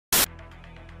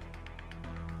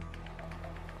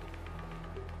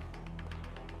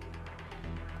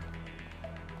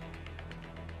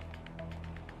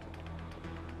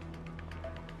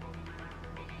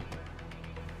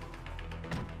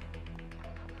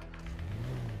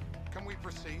Can we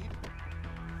proceed?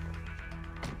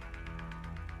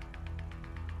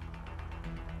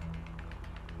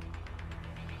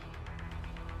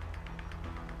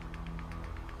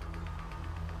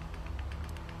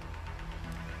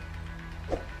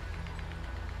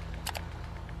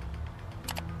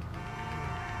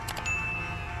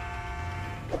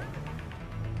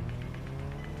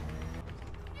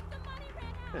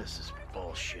 This is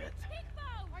bullshit.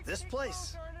 This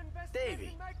place?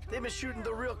 Davey, they've been shooting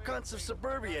the real cunts of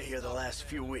suburbia here the last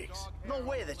few weeks. No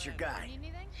way that's your guy.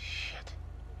 Shit.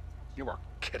 You are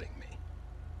kidding me.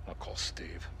 I'll call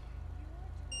Steve.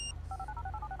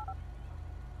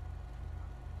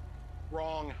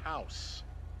 Wrong house.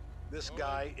 This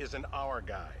guy isn't our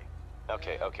guy.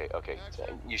 Okay.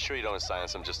 You sure you don't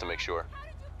silence him just to make sure?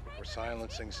 If we're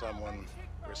silencing someone,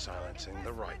 we're silencing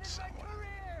the right someone.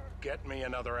 Get me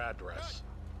another address.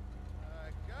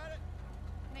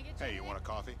 Hey, you want a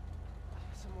coffee?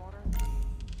 Some water?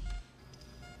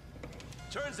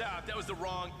 Turns out that was the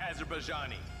wrong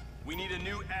Azerbaijani. We need a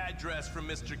new address from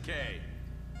Mr. K.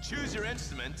 Choose your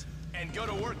instrument and go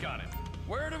to work on it.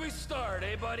 Where do we start,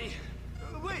 eh, buddy?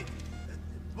 Wait!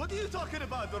 What are you talking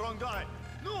about, the wrong guy?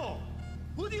 No!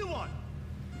 Who do you want?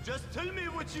 Just tell me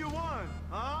what you want.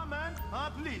 Huh, man? Huh,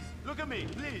 please. Look at me,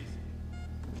 please.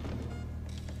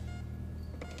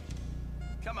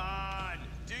 Come on,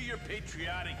 do your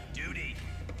patriotic duty.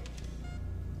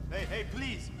 Hey,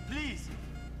 please, please.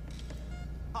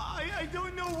 I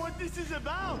don't know what this is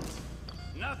about.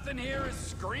 Nothing here is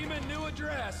screaming new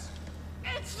address.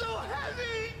 It's so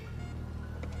heavy!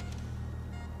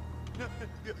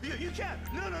 No, you can't.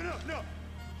 No.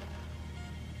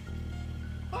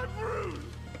 I'm bruised.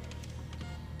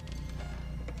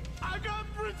 I got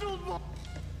brittle bones.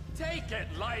 Take it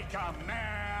like a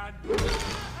man.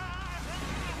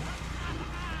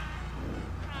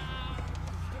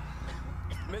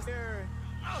 Mr.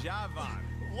 Javan.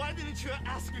 Why didn't you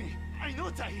ask me? I know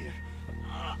Tahir.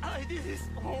 I did his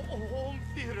home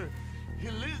theater. He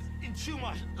lives in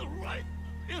Chumash, right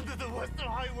into the Western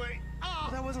Highway.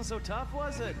 That wasn't so tough,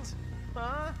 was it?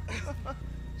 Huh?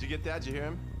 Did you get that? Did you hear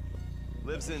him?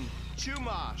 Lives in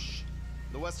Chumash,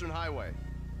 the Western Highway.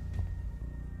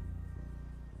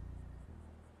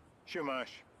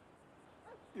 Shumash,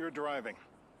 you're driving.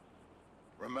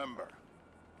 Remember,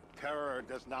 terror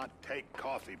does not take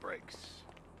coffee breaks.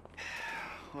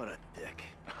 What a dick.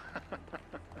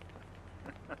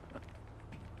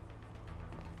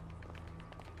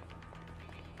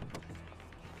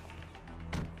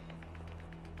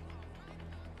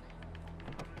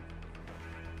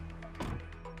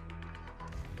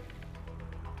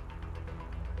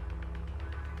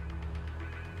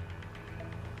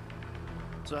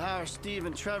 So how are Steve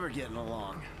and Trevor getting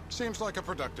along? Seems like a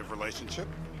productive relationship.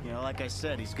 You know, like I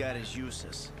said, he's got his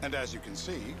uses. And as you can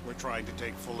see, we're trying to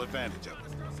take full advantage of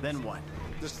it. Then what?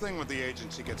 This thing with the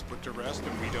agency gets put to rest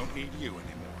and we don't need you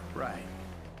anymore. Right.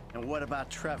 And what about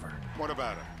Trevor? What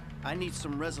about him? I need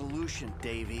some resolution,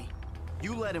 Davey.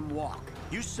 You let him walk.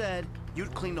 You said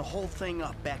you'd clean the whole thing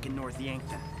up back in North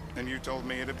Yankton. And you told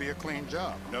me it'd be a clean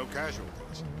job, no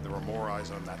casualties. There were more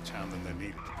eyes on that town than there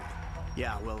needed to be.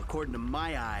 Yeah, well, according to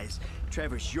my eyes,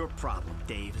 Trevor's your problem,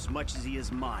 Dave, as much as he is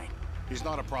mine. He's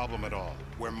not a problem at all.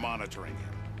 We're monitoring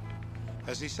him.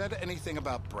 Has he said anything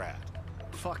about Brad?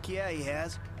 Fuck yeah, he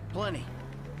has. Plenty.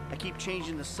 I keep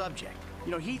changing the subject.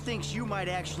 You know, he thinks you might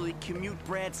actually commute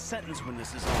Brad's sentence when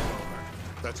this is all over.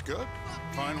 That's good.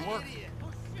 Fine work.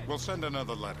 We'll send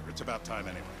another letter. It's about time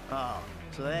anyway. Oh,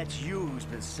 so that's you who's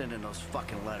been sending those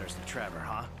fucking letters to Trevor,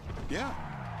 huh? Yeah.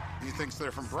 He thinks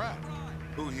they're from Brad,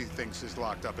 who he thinks is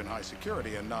locked up in high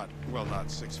security and not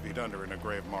 6 feet under in a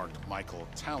grave marked Michael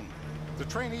Townley. The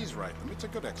trainees write them. It's a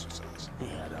good exercise.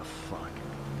 Yeah, the fuck.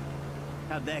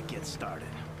 How'd that get started?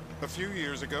 A few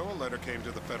years ago, a letter came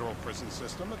to the federal prison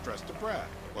system addressed to Brad.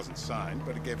 Wasn't signed,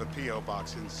 but it gave a P.O.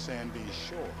 box in Sandy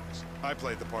Shores. I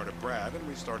played the part of Brad, and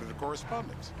we started a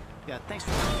correspondence. Yeah, thanks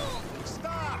for...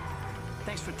 Stop!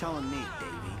 Thanks for telling me,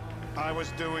 Davey. I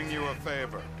was doing you a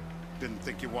favor. Didn't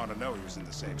think you want to know he was in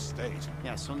the same state.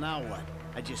 Yeah, so now what?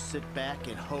 I just sit back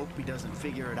and hope he doesn't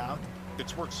figure it out?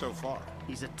 It's worked so far.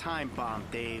 He's a time bomb,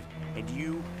 Dave, and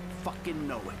you fucking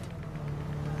know it.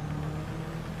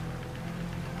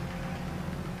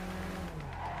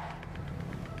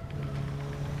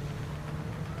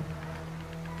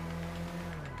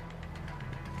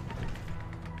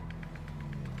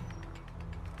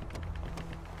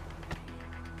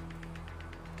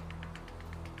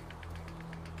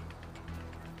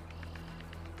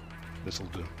 This'll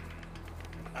do.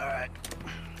 All right.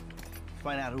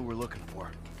 Find out who we're looking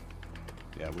for.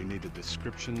 Yeah, we need a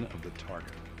description of the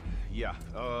target. Yeah,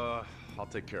 I'll I'll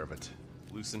take care of it.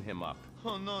 Loosen him up.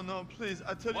 Oh, no, no, please.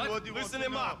 I tell What? you what you Loosen want to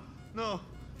him know. up. No,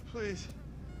 please.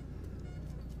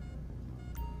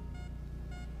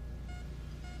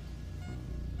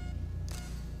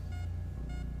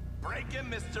 Break him,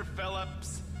 Mr.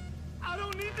 Phillips. I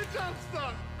don't need the jump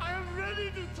start. I am ready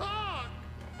to talk.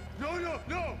 No, no,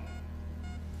 no.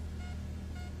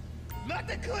 Not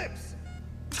the clips.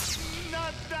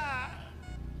 Not that.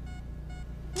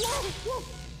 Whoa, whoa.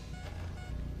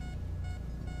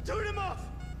 Turn him off.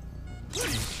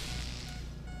 Please.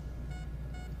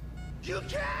 You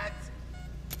can't.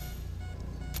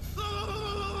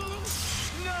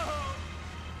 No.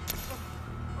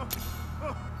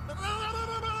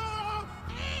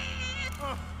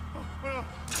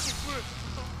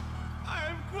 I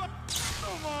am quite.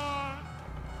 Come on.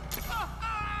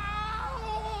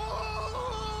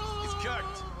 He's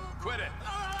cooked. Quit it.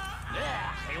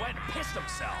 Yeah, he went and pissed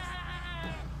himself.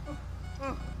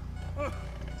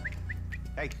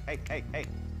 Hey, hey, hey, hey.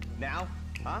 Now?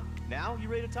 Huh? Now? You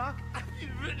ready to talk? I've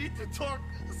been ready to talk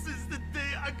since the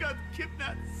day I got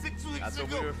kidnapped 6 weeks That's ago.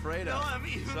 what we were afraid of. Now I'm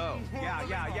even So, more Yeah, ready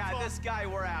yeah, to yeah. talk. This guy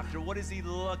we're after, what does he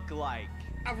look like?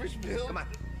 Average build. Come on.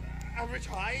 Average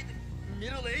height.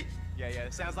 Middle age. Yeah, yeah.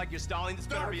 It sounds like you're stalling. This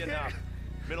better be Dark enough. hair.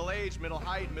 Middle age, middle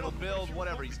height, middle build,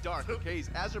 whatever. He's dark, okay? He's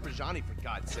Azerbaijani, for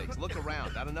God's sakes. Look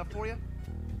around. That enough for you?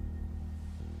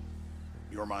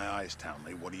 You're my eyes,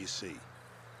 Townley. What do you see?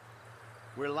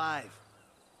 We're live.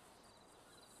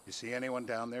 You see anyone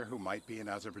down there who might be an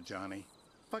Azerbaijani?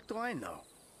 Fuck do I know?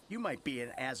 You might be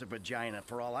an Azerbaijani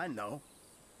for all I know.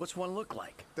 What's one look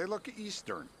like? They look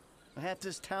Eastern. Half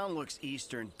this town looks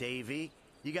Eastern, Davy.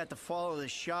 You got the fall of the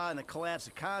Shah and the collapse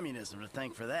of communism to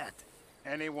thank for that.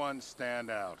 Anyone stand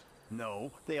out?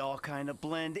 No, they all kind of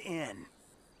blend in.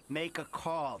 Make a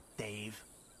call, Dave.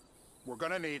 We're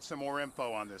gonna need some more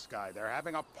info on this guy. They're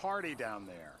having a party down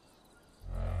there.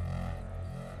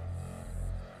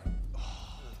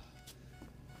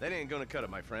 That ain't gonna cut it,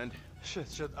 my friend. Shit.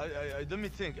 Let me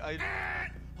think.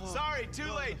 Sorry,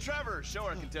 too late. Trevor, show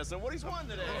our contestant what he's won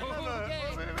today.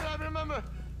 I remember.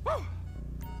 Woo!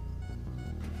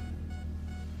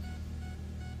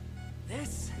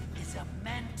 This is a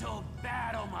mental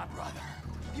battle, my brother.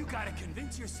 You gotta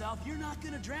convince yourself you're not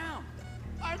gonna drown.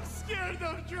 I'm scared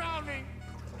of drowning.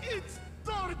 It's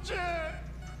torture.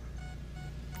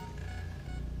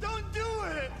 Don't do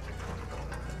it.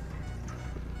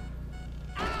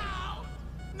 Ow!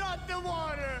 Not the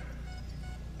water.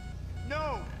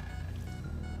 No.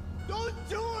 Don't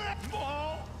do it.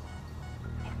 More.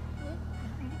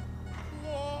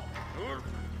 More.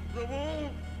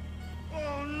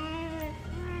 Oh no.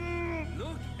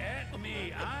 Look at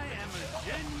me. I am a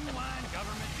genuine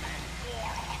government man.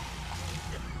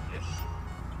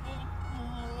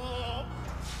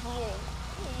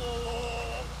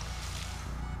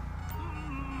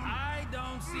 I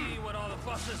don't see what all the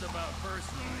fuss is about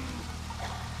personally.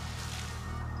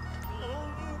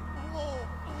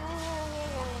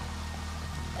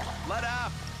 Let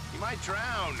up. He might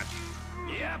drown.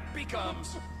 Yep, he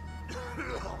comes.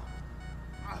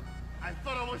 I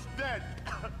thought I was dead.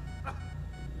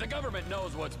 The government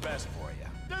knows what's best for you.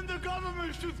 Then the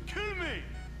government should kill me.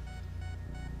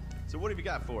 So what have you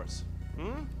got for us?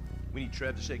 Hmm? We need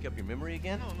Trev to shake up your memory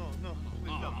again? No,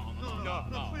 please, no.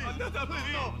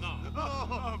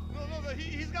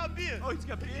 He's got beer. Oh, he's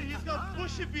got beer? He's got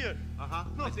bushy beer. Uh-huh.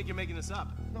 I think you're making this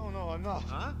up. No, I'm not.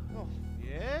 Huh? No.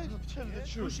 Yeah? Tell me the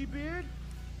truth. Bushy beard?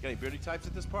 Got any beardy types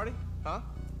at this party? Huh?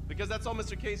 Because that's all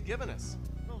Mr. K's given us.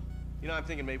 No. You know, I'm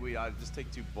thinking maybe we ought to just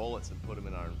take 2 bullets and put them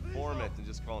in our informant and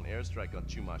just call an airstrike on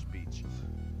Chumash Beach.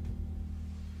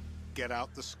 Get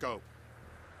out the scope.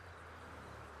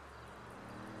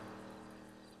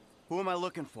 Who am I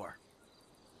looking for?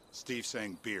 Steve's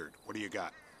saying beard. What do you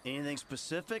got? Anything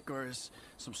specific, or is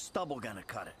some stubble gonna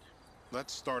cut it?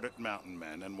 Let's start at Mountain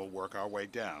Men, and we'll work our way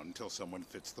down until someone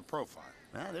fits the profile.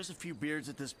 There's a few beards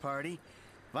at this party.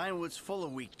 Vinewood's full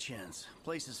of weak chins.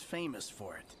 Place is famous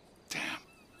for it. Damn.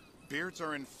 Beards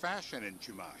are in fashion in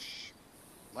Chumash.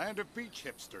 Land of beach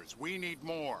hipsters. We need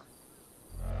more.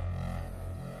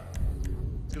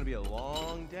 It's gonna be a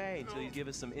long day until you give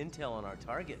us some intel on our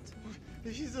target.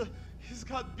 He's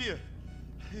got beer.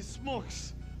 He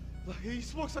smokes. He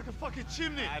smokes like a fucking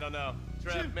chimney. I don't know.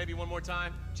 Trev, maybe one more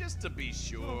time? Just to be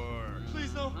sure.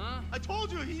 Please, no. Huh? I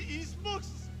told you, he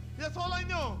smokes. That's all I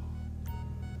know.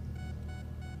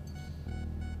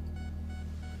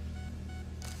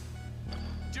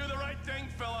 Do the right thing,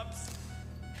 Phillips.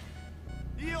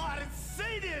 You are a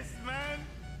sadist, man.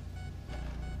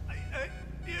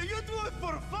 You do it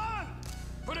for fun.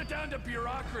 Put it down to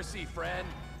bureaucracy, friend.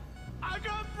 I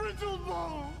got brittle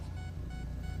bones.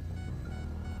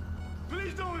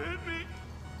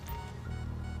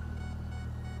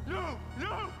 No!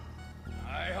 No!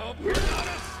 I hope you're not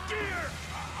a skier!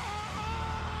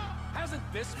 Hasn't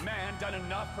this man done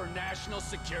enough for national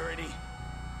security?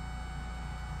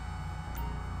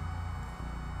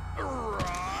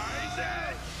 Rise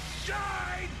and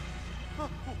shine!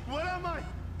 What am I?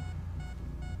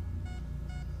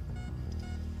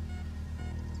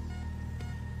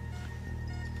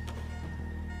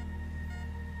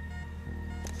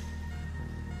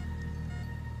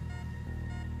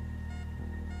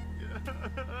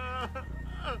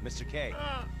 Mr. K.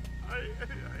 I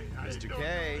Mr. don't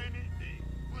K. know anything,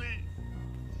 please.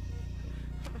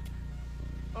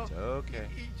 It's okay.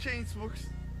 He chain smokes.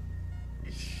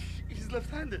 He's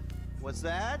left-handed. What's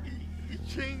that? He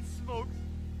chain smokes,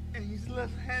 and he's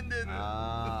left-handed.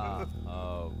 Ah,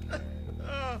 okay.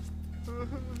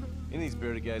 Any of these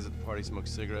bearded guys at the party smoke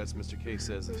cigarettes. Mr. K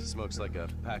says he smokes like a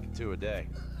pack of 2 a day.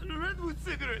 Redwood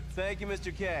cigarettes. Thank you,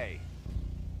 Mr. K.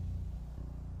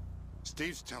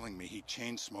 Steve's telling me he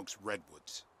chain smokes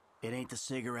redwoods. It ain't the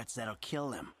cigarettes that'll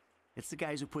kill him. It's the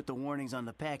guys who put the warnings on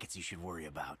the packets he should worry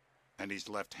about. And he's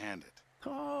left-handed.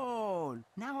 Oh,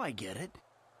 now I get it.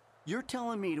 You're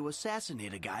telling me to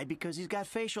assassinate a guy because he's got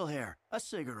facial hair, a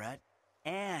cigarette,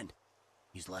 and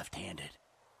he's left-handed.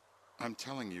 I'm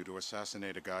telling you to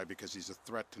assassinate a guy because he's a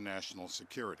threat to national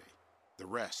security. The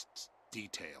rest's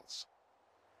details.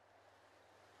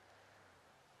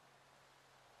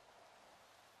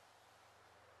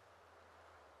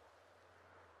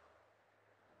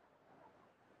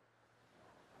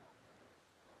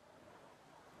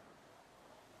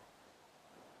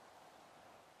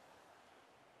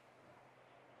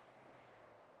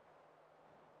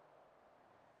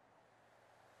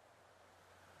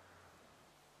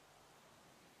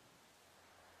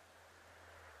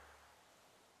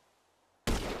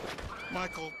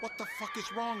 Michael, what the fuck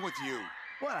is wrong with you?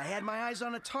 What, I had my eyes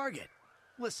on a target.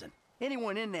 Listen,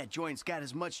 anyone in that joint's got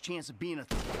as much chance of being a...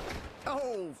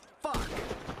 Oh, fuck!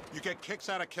 You get kicks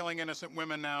out of killing innocent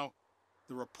women now?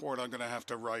 The report I'm gonna have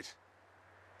to write.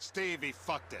 Steve, he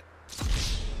fucked it.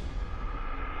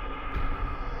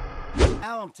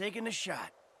 Now I'm taking the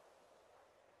shot.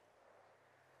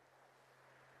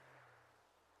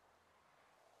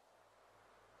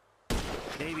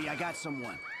 Baby, I got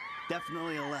someone.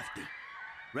 Definitely a lefty.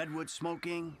 Redwood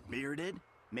smoking, bearded,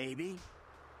 maybe,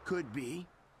 could be,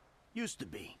 used to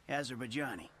be,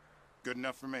 Azerbaijani. Good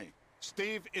enough for me.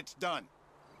 Steve, it's done.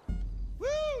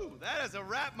 Woo! That is a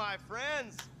wrap, my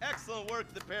friends. Excellent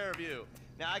work, the pair of you.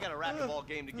 Now, I got a racquetball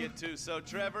game to get to, so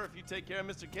Trevor, if you take care of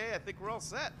Mr. K, I think we're all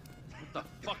set. What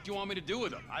the fuck do you want me to do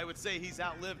with him? I would say he's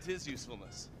outlived his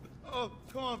usefulness. Oh,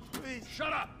 come on, please.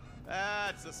 Shut up!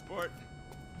 That's a sport.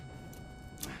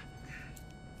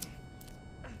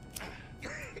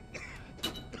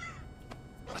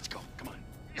 Let's go, come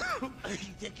on. Are you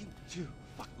taking two?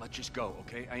 Fuck, let's just go,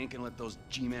 okay? I ain't gonna let those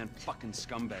G-Man fucking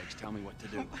scumbags tell me what to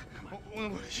do. Come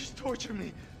on. Just torture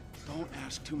me. Don't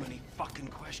ask too many fucking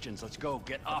questions. Let's go,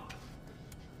 get up.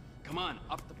 Come on,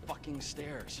 up the fucking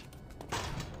stairs.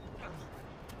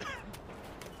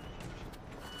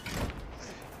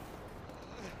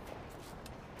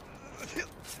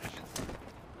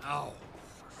 Oh,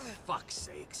 for fuck's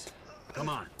sakes. Come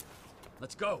on,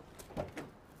 let's go. All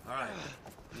right,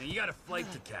 now you got a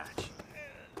flight to catch,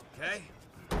 okay?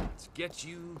 Let's get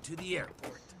you to the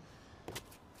airport.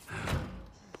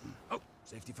 Oh,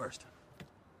 safety first.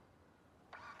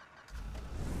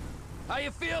 How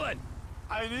you feeling?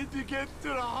 I need to get to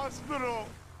the hospital.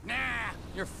 Nah,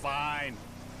 you're fine.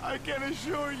 I can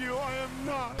assure you I am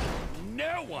not.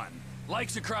 No one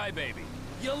likes a crybaby.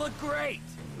 You look great.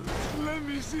 Let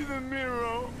me see the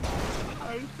mirror.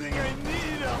 I think I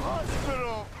need a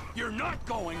hospital. You're not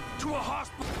going to a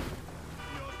hospital.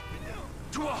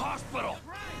 To a hospital.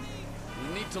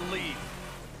 You need to leave.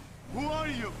 Who are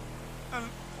you? And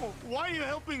why are you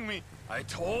helping me? I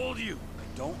told you.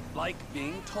 I don't like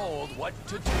being told what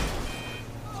to do.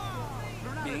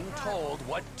 Being told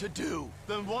what to do.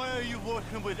 Then why are you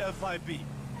working with FIB?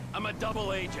 I'm a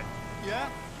double agent. Yeah?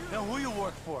 Now who you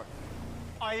work for?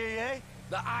 IAA?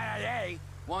 The IAA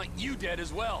want you dead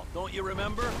as well. Don't you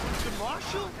remember? The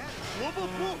Marshal?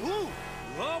 Whoopapoo who?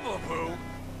 Globopoo?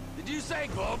 Did you say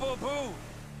Globopoo?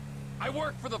 I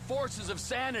work for the forces of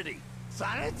sanity.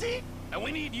 Sanity? And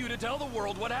we need you to tell the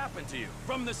world what happened to you.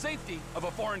 From the safety of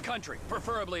a foreign country,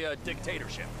 preferably a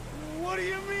dictatorship. What do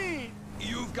you mean?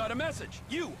 You've got a message.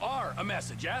 You are a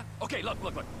message, yeah? Okay, look.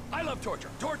 I love torture.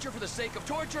 Torture for the sake of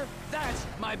torture, that's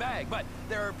my bag. But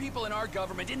there are people in our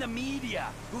government, in the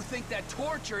media, who think that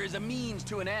torture is a means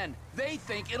to an end. They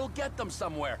think it'll get them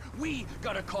somewhere. We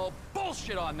gotta call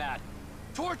bullshit on that.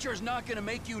 Torture's not gonna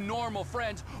make you normal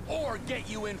friends or get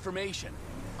you information.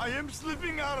 I am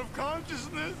slipping out of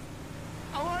consciousness.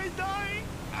 Am I dying?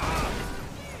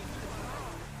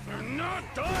 You're not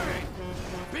dying!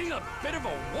 Being a bit of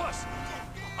a wuss.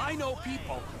 I know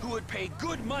people who would pay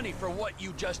good money for what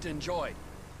you just enjoyed.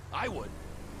 I would.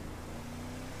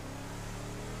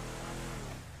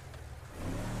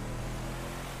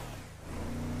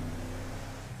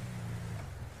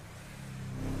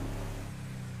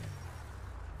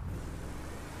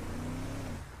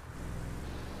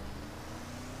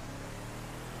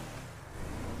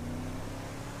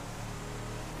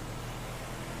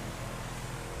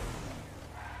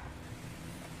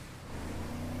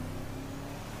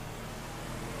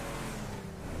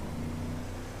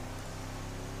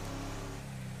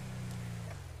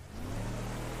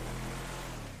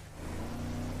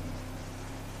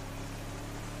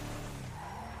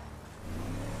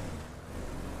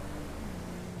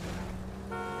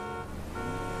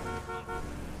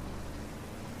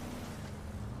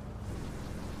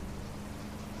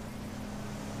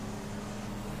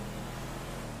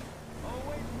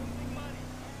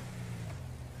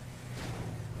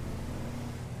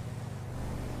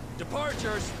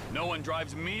 Departures! No one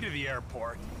drives me to the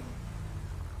airport.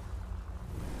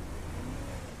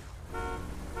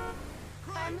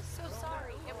 I'm so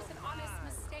sorry. It was an honest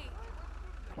mistake.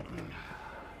 Here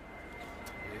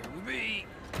we be.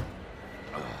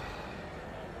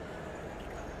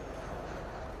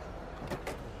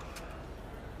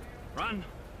 Run.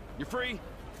 You're free.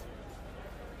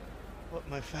 But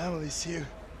my family's here.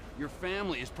 Your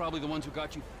family is probably the ones who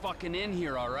got you fucking in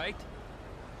here, all right?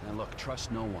 Now look,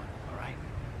 trust no one, all right?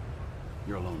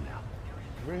 You're alone now.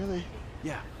 Really?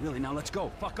 Yeah, really. Now let's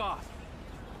go. Fuck off.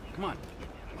 Come on.